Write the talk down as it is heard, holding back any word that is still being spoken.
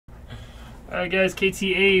Alright guys,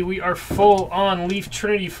 KTA, we are full on Leaf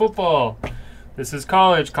Trinity football. This is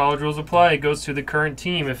college. College rules apply. It goes to the current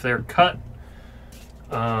team. If they're cut,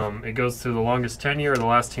 it goes to the longest tenure or the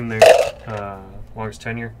last team longest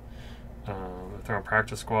tenure. If they're on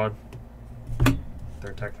practice squad,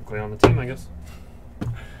 they're technically on the team, I guess.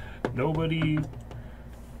 Nobody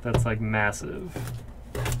that's like massive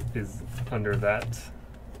is under that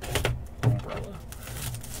umbrella.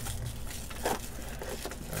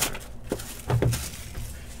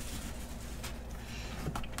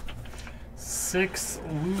 6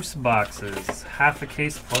 loose boxes, half a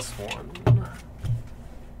case plus 1.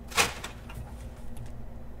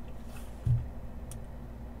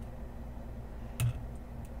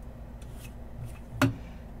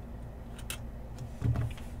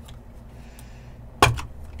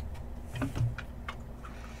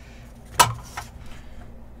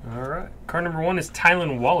 All right, card number 1 is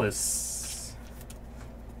Tylan Wallace,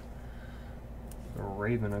 a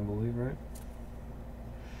Raven, I believe, right?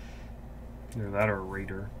 Either that or a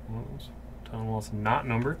Raider. Tylan Wallace not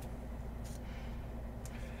numbered.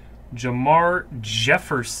 Jamar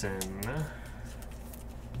Jefferson.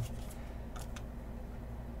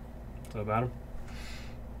 What's up, Adam?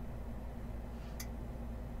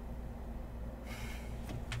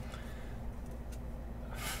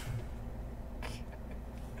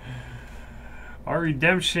 Our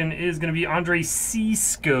redemption is going to be Andre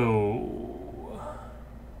Cisco.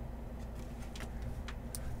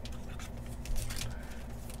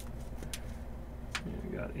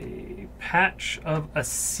 We got a patch of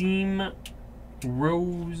Asim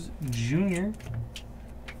Rose Jr.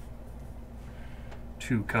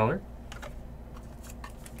 2 color.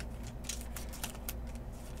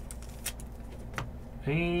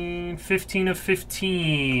 And 15 of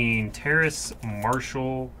 15, Terrace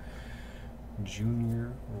Marshall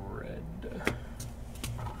Junior Red.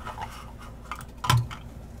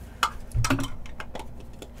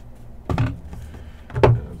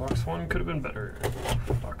 Box 1 could have been better.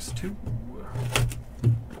 Box 2.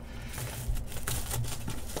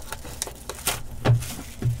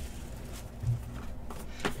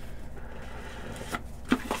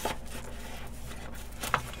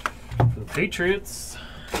 For the Patriots,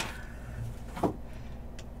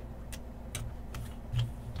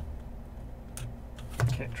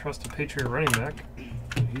 can't trust a Patriot running back,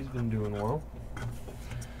 but he's been doing well.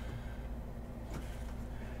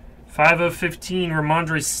 5 of 15,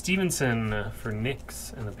 Ramondre Stevenson for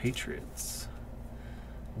Knicks and the Patriots.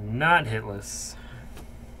 Not hitless.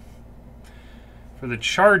 For the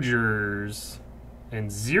Chargers, and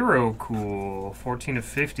 0 cool, 14 of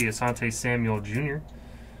 50, Asante Samuel Jr.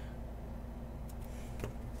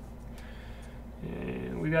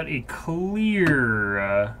 And we got a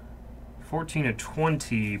clear 14 of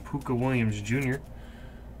 20, Puka Williams Jr.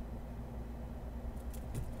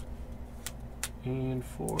 And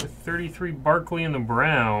for 33, Barkley and the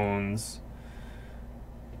Browns,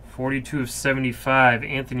 42 of 75,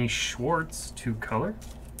 Anthony Schwartz, 2 color.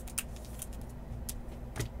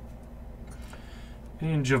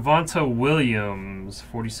 And Javonte Williams,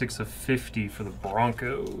 46 of 50 for the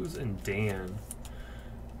Broncos, and Dan.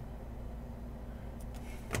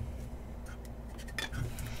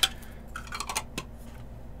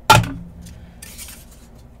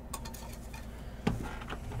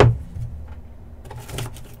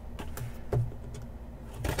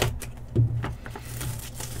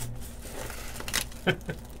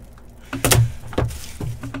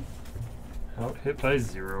 Out hit by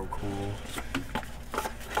 0, cool.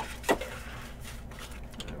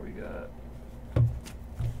 There we got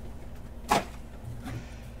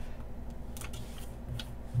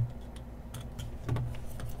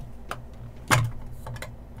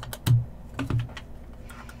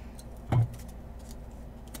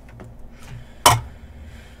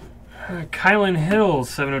Kylan Hill,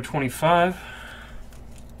 7 of 25.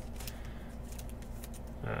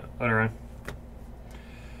 Letter on.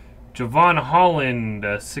 Javon Holland,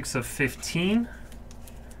 6 of 15.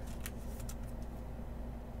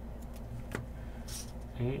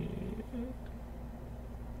 And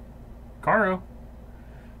Caro.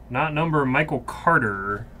 Not number, Michael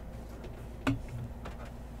Carter.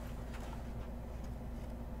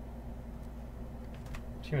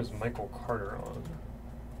 Team is Michael Carter on.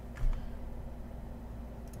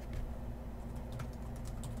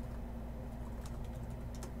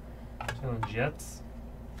 On the Jets.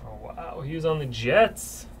 Oh wow, he was on the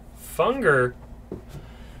Jets. Funger.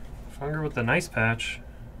 Funger with the nice patch.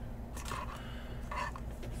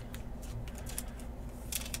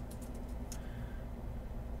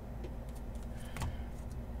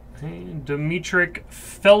 And Demetric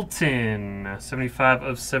Felton, 75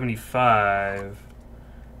 of 75.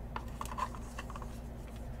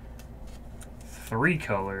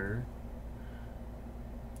 3-color.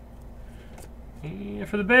 And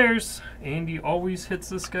for the Bears, Andy always hits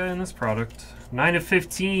this guy in this product. 9 of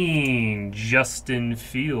 15, Justin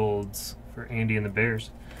Fields for Andy and the Bears.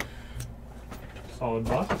 Solid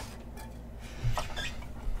box.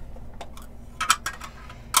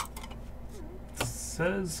 It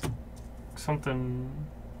says something,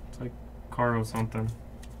 it's like Caro something.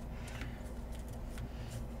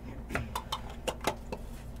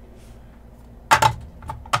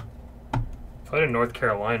 Played in North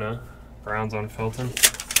Carolina. Browns on Felton.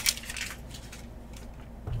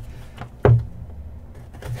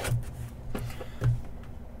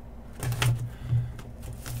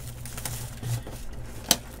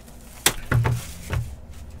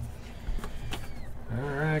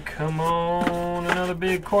 Alright, come on. Another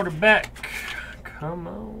big quarterback. Come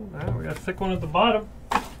on. Alright, we got a thick one at the bottom.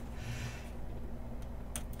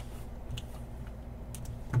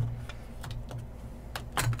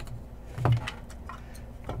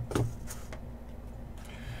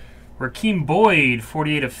 Rakeem Boyd,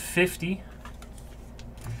 48 of 50.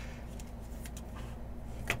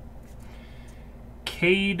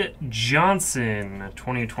 Cade Johnson,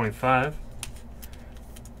 20 of 25.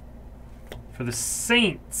 For the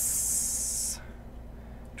Saints,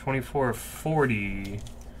 24 of 40.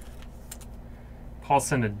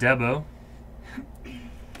 Paulson Adebo.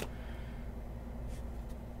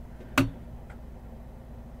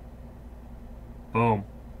 Boom.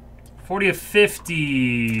 40 of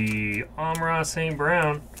 50, Amon-Ra St.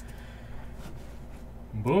 Brown.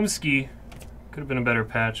 Boomski. Could have been a better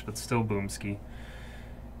patch, but still Boomski.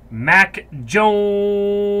 Mac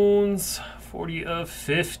Jones, 40 of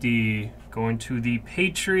 50. Going to the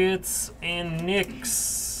Patriots and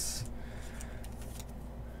Knicks.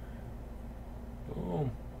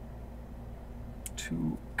 Boom.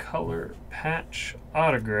 2-color patch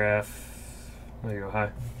autograph. There you go,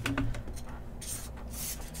 hi.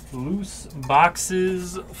 Loose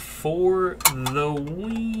boxes for the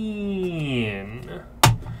win.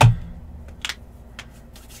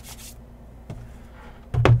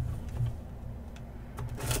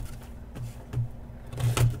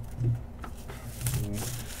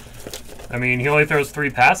 I mean, he only throws 3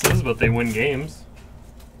 passes, but they win games.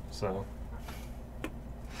 So,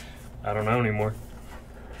 I don't know anymore.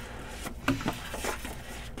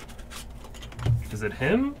 Is it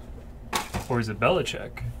him? Or is it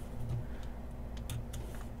Belichick?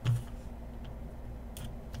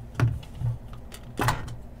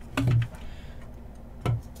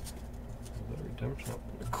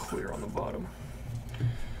 Clear on the bottom.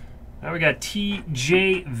 Now we got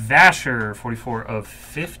T.J. Vasher, 44 of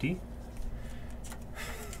 50.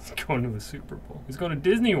 He's going to the Super Bowl. He's going to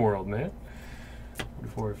Disney World, man.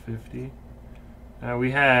 44 of 50. Now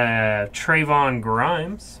we have Trayvon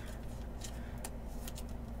Grimes,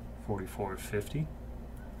 44 of 50.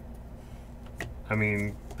 I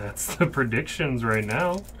mean, that's the predictions right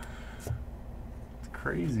now. It's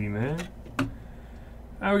crazy, man.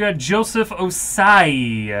 Now we got Joseph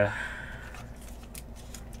Osai.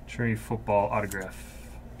 Trinity football autograph.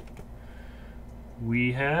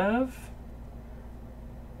 We have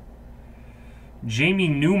Jamie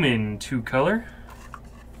Newman, 2-color.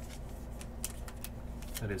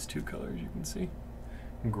 That is 2 colors, you can see.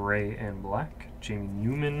 Gray and black. Jamie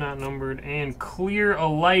Newman, not numbered. And clear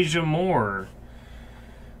Elijah Moore.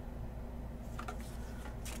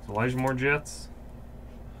 Is Elijah Moore Jets?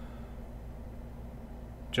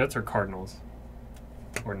 Jets or Cardinals?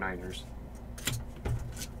 Or Niners?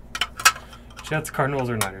 Jets, Cardinals,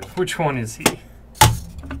 or Niners? Which one is he?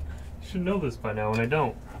 You should know this by now, and I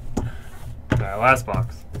don't. Alright, last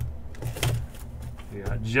box. We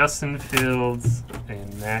got Justin Fields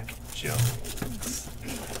and Mac Jones.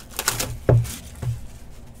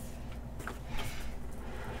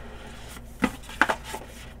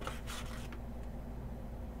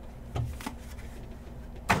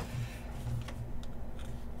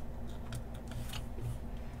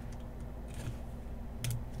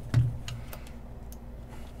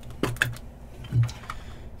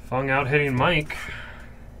 Fung out hitting Mike.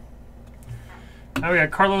 Now we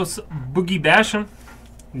got Carlos Boogie Basham,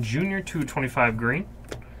 Jr., 225 green.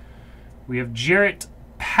 We have Jarrett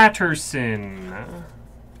Patterson,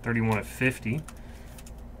 31 of 50.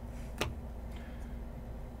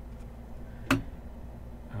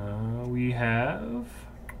 We have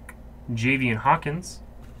Javian Hawkins,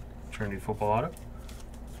 Trinity football auto.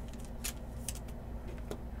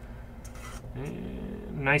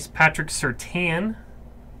 And nice Patrick Surtain.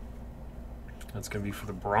 That's going to be for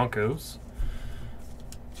the Broncos.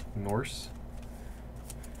 Norse.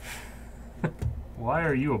 Why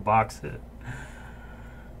are you a box hit?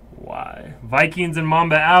 Why? Vikings and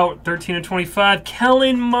Mamba out. 13/25.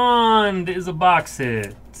 Kellen Mond is a box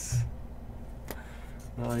hit.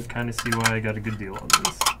 Well, I kind of see why I got a good deal on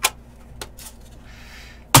this.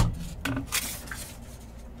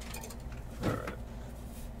 Alright.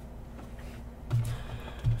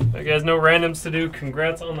 You guys, no randoms to do.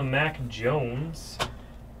 Congrats on the Mac Jones.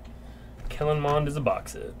 Kellen Mond is a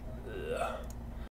box hit.